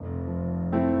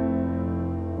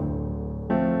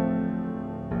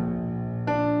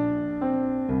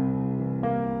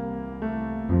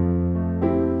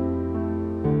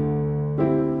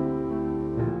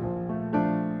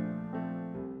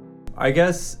I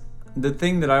guess the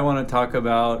thing that I want to talk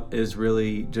about is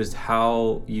really just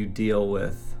how you deal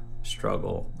with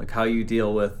struggle, like how you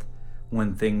deal with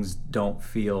when things don't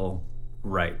feel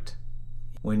right.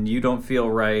 When you don't feel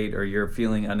right or you're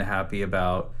feeling unhappy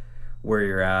about where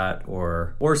you're at,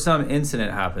 or some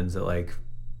incident happens that like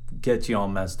gets you all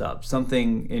messed up.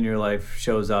 Something in your life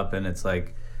shows up and it's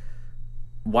like,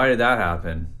 why did that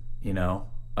happen? You know?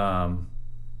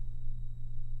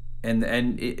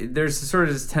 There's sort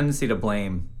of this tendency to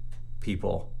blame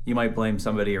people. You might blame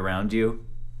somebody around you,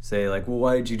 say like, well,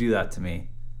 why did you do that to me?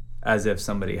 As if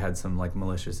somebody had some like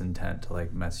malicious intent to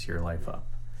like mess your life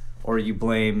up. Or you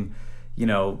blame,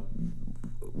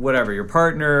 whatever, your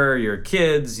partner, your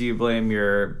kids, you blame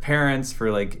your parents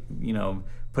for like,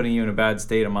 putting you in a bad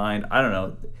state of mind. I don't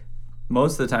know.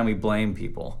 Most of the time we blame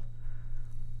people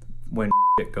when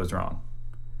shit goes wrong.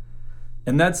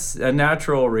 And that's a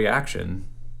natural reaction.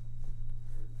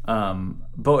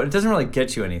 But it doesn't really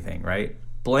get you anything, right?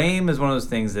 Blame is one of those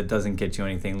things that doesn't get you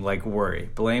anything, like worry.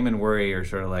 Blame and worry are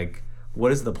sort of like,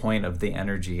 what is the point of the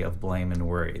energy of blame and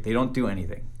worry? They don't do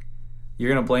anything.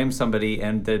 You're going to blame somebody,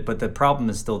 but the problem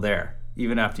is still there,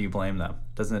 even after you blame them.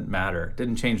 Doesn't matter. It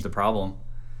didn't change the problem.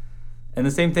 And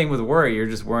the same thing with worry. You're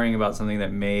just worrying about something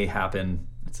that may happen.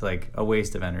 It's like a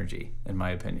waste of energy, in my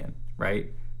opinion,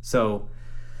 right? So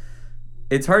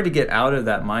it's hard to get out of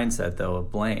that mindset, though,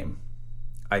 of blame,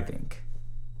 I think,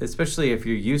 especially if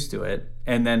you're used to it,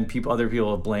 and then other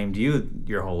people have blamed you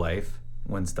your whole life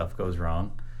when stuff goes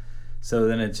wrong. So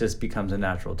then it just becomes a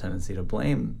natural tendency to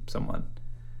blame someone.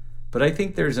 But I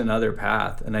think there's another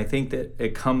path, and I think that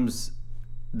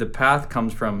the path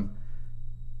comes from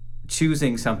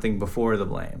choosing something before the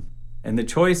blame. And the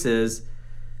choice is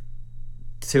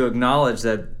to acknowledge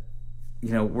that,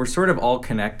 we're sort of all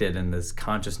connected in this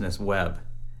consciousness web.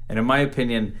 And in my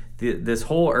opinion, this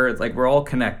whole earth, like we're all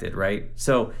connected, right?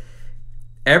 So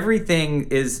everything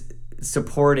is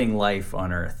supporting life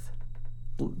on earth.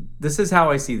 This is how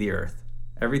I see the earth.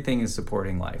 Everything is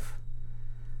supporting life.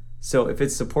 So if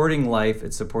it's supporting life,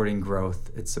 it's supporting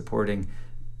growth, it's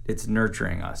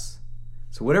nurturing us.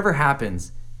 So whatever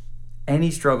happens,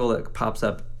 any struggle that pops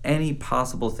up, any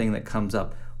possible thing that comes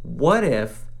up, what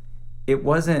if it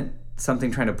wasn't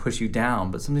something trying to push you down,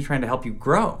 but something trying to help you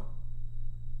grow?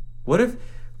 What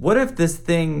if this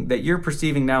thing that you're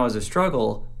perceiving now as a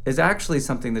struggle is actually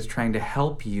something that's trying to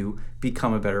help you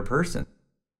become a better person?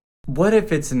 What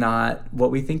if it's not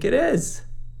what we think it is?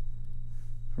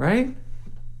 Right?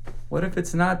 What if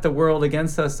it's not the world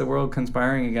against us, the world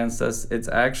conspiring against us? It's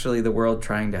actually the world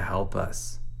trying to help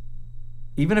us.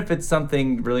 Even if it's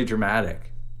something really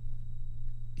dramatic.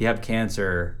 You have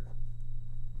cancer.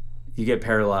 You get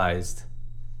paralyzed.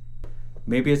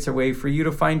 Maybe it's a way for you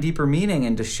to find deeper meaning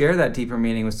and to share that deeper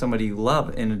meaning with somebody you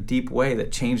love in a deep way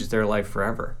that changes their life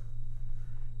forever.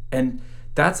 And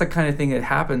that's the kind of thing that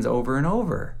happens over and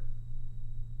over.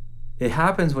 It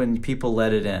happens when people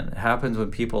let it in. It happens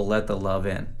when people let the love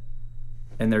in.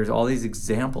 And there's all these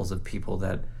examples of people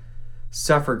that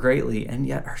suffer greatly and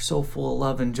yet are so full of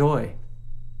love and joy.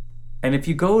 And if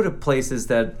you go to places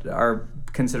that are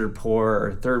considered poor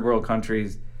or third world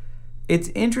countries, it's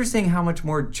interesting how much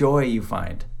more joy you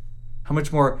find, how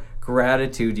much more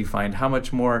gratitude you find, how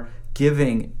much more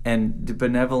giving and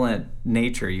benevolent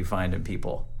nature you find in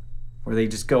people, where they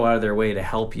just go out of their way to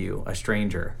help you, a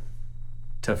stranger,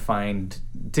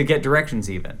 to get directions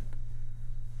even.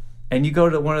 And you go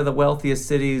to one of the wealthiest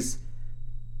cities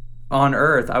on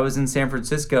earth. I was in San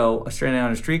Francisco, standing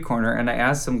on a street corner, and I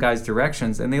asked some guys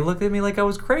directions, and they looked at me like I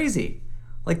was crazy.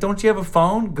 Like, don't you have a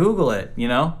phone? Google it,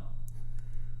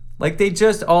 Like, they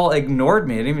just all ignored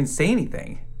me. I didn't even say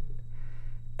anything.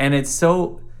 And it's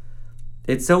so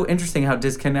interesting how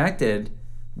disconnected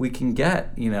we can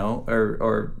get,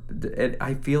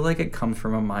 I feel like it comes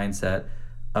from a mindset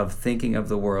of thinking of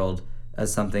the world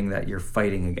as something that you're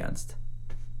fighting against.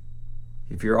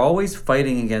 If you're always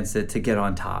fighting against it to get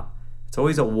on top, it's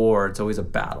always a war, it's always a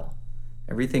battle.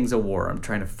 Everything's a war. I'm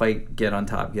trying to fight, get on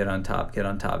top, get on top, get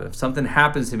on top. If something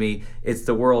happens to me, it's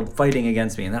the world fighting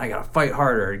against me, and then I gotta fight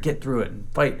harder, get through it, and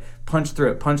fight, punch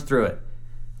through it.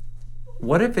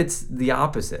 What if it's the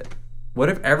opposite? What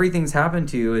if everything's happened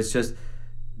to you is just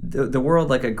the world,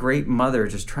 like a great mother,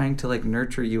 just trying to like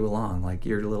nurture you along, like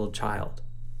your little child?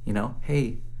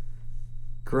 Hey,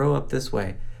 grow up this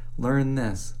way. Learn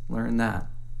this, learn that,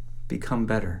 become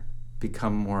better,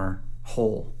 become more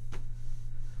whole.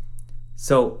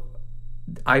 So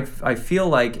I feel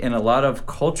like in a lot of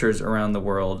cultures around the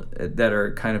world that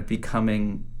are kind of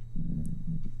becoming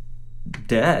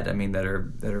dead, that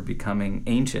are becoming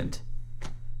ancient,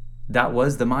 that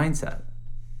was the mindset.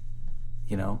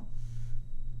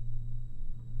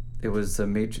 it was a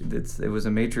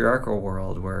matriarchal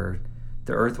world where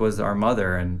the earth was our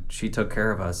mother and she took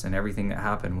care of us, and everything that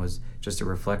happened was just a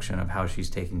reflection of how she's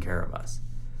taking care of us.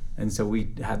 And so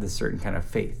we had this certain kind of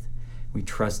faith. We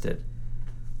trusted.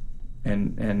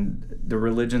 And the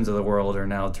religions of the world are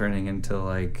now turning into,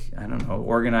 like, I don't know,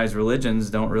 organized religions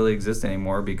don't really exist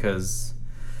anymore because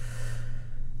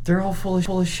they're all full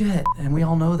of shit. And we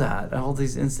all know that. All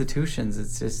these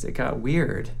institutions, it got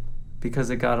weird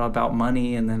because it got about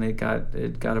money, and then it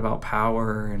got about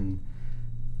power, and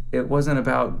it wasn't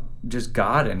about just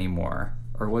God anymore,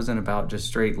 or it wasn't about just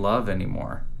straight love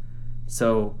anymore.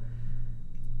 So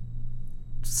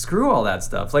screw all that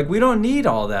stuff. Like, we don't need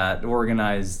all that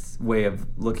organized way of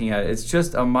looking at it. It's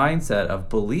just a mindset of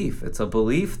belief. It's a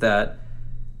belief that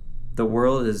the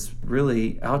world is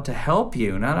really out to help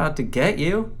you, not out to get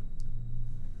you.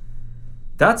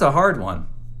 That's a hard one.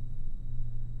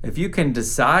 If you can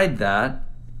decide that,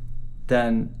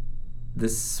 then the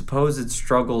supposed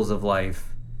struggles of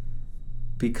life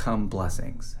become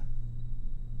blessings.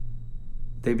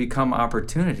 They become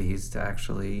opportunities to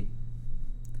actually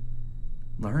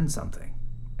learn something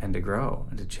and to grow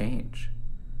and to change.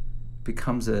 It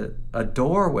becomes a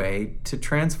doorway to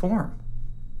transform.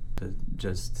 To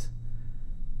just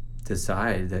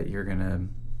decide that you're going to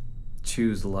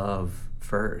choose love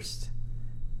first.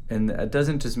 And it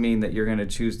doesn't just mean that you're going to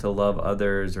choose to love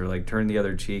others or like turn the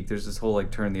other cheek. There's this whole like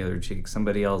turn the other cheek.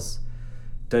 Somebody else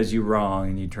does you wrong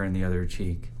and you turn the other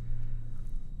cheek.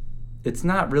 It's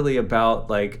not really about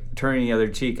like turning the other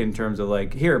cheek in terms of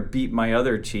like, here, beat my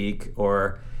other cheek,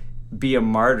 or be a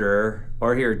martyr,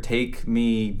 or here, take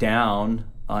me down.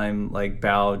 I'm like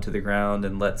bowed to the ground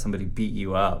and let somebody beat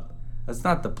you up. That's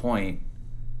not the point.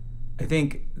 I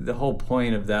think the whole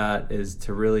point of that is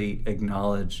to really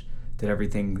acknowledge that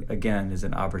everything, again, is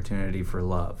an opportunity for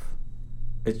love.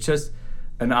 It's just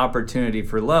an opportunity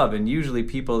for love. And usually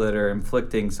people that are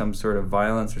inflicting some sort of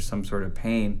violence or some sort of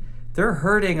pain, they're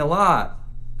hurting a lot.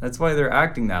 That's why they're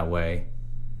acting that way.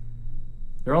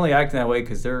 They're only acting that way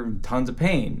because they're in tons of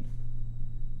pain.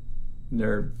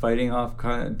 They're fighting off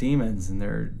kind of demons, and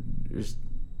they're just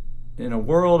in a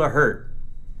world of hurt.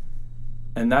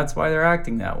 And that's why they're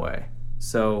acting that way.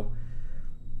 So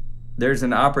there's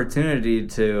an opportunity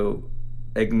to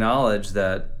acknowledge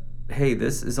that, hey,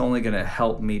 this is only going to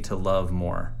help me to love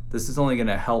more. This is only going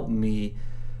to help me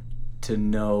to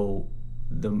know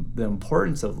the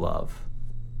importance of love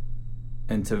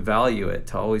and to value it,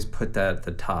 to always put that at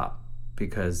the top,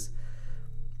 because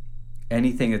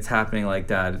anything that's happening like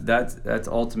that's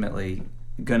ultimately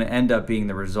going to end up being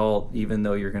the result, even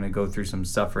though you're going to go through some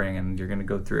suffering and you're going to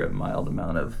go through a mild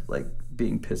amount of like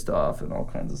being pissed off and all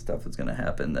kinds of stuff that's going to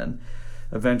happen. Then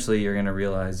eventually you're going to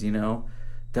realize, you know,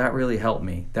 that really helped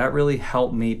me. That really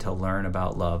helped me to learn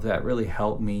about love. That really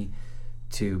helped me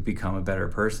to become a better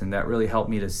person. That really helped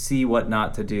me to see what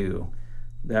not to do.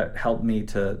 That helped me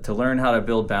to learn how to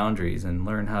build boundaries and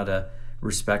learn how to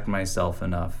respect myself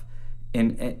enough.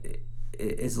 And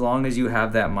as long as you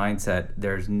have that mindset,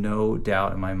 there's no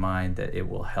doubt in my mind that it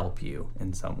will help you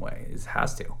in some way. It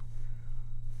has to.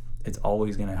 It's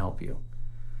always going to help you.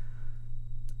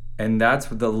 And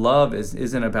that's what the love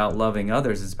isn't about loving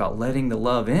others. It's about letting the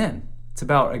love in. It's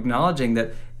about acknowledging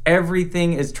that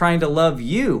everything is trying to love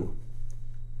you.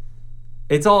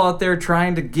 It's all out there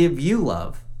trying to give you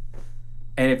love.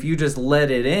 And if you just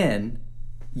let it in,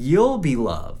 you'll be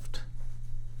loved.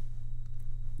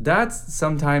 That's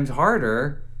sometimes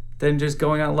harder than just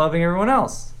going out loving everyone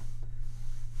else.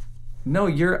 No,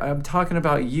 I'm talking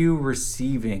about you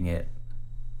receiving it.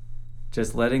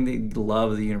 Just letting the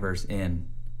love of the universe in.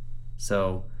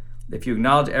 So if you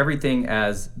acknowledge everything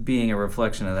as being a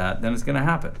reflection of that, then it's going to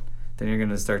happen. Then you're going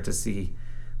to start to see,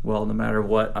 well, no matter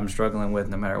what I'm struggling with,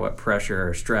 no matter what pressure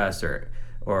or stress or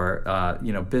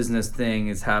business thing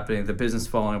is happening, the business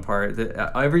falling apart,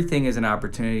 everything is an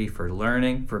opportunity for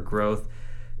learning, for growth,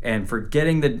 and for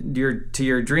getting to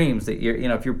your dreams. That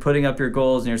if you're putting up your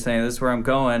goals and you're saying, this is where I'm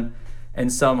going,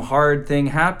 and some hard thing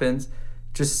happens,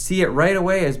 just see it right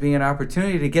away as being an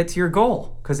opportunity to get to your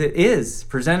goal, because it is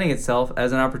presenting itself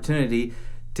as an opportunity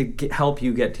to help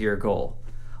you get to your goal.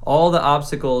 All the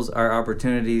obstacles are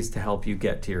opportunities to help you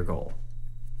get to your goal.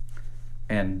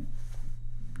 And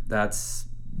that's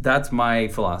my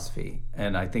philosophy,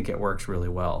 and I think it works really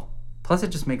well. Plus,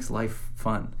 it just makes life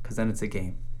fun, because then it's a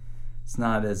game. It's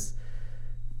not as,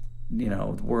 the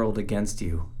world against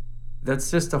you.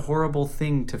 That's just a horrible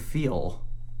thing to feel.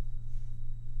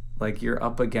 Like you're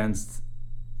up against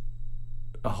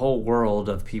a whole world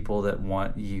of people that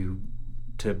want you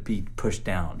to be pushed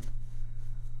down.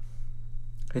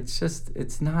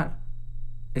 It's not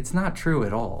true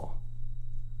at all.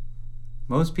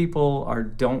 Most people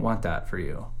don't want that for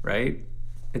you, right?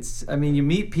 You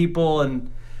meet people and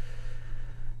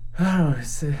I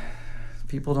don't know,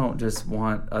 people don't just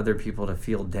want other people to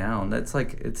feel down. That's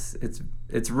like,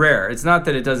 it's rare. It's not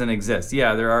that it doesn't exist.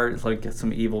 Yeah, there are like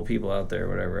some evil people out there,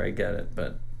 whatever, I get it,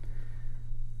 but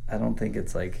I don't think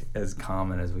it's like as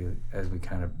common as we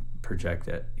kind of project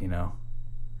it, you know?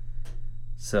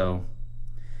 So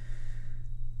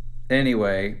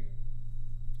anyway,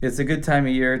 it's a good time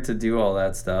of year to do all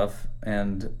that stuff.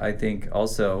 And I think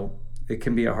also it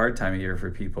can be a hard time of year for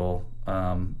people.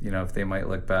 If they might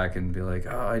look back and be like,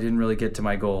 oh, I didn't really get to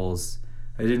my goals.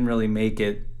 I didn't really make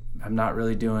it. I'm not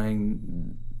really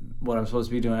doing what I'm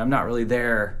supposed to be doing. I'm not really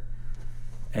there.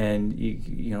 And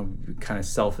you kind of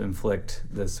self-inflict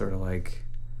this sort of like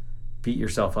beat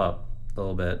yourself up a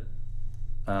little bit.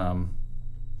 I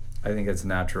think it's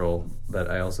natural,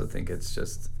 but I also think it's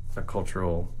just a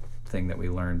cultural thing that we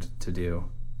learned to do,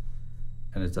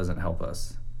 and it doesn't help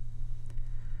us.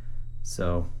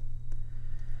 So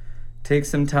take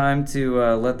some time to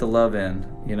let the love in,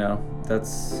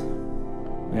 that's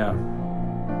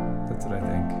what I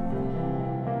think.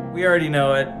 We already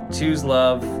know it. Choose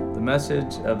love. The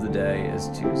message of the day is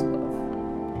choose love.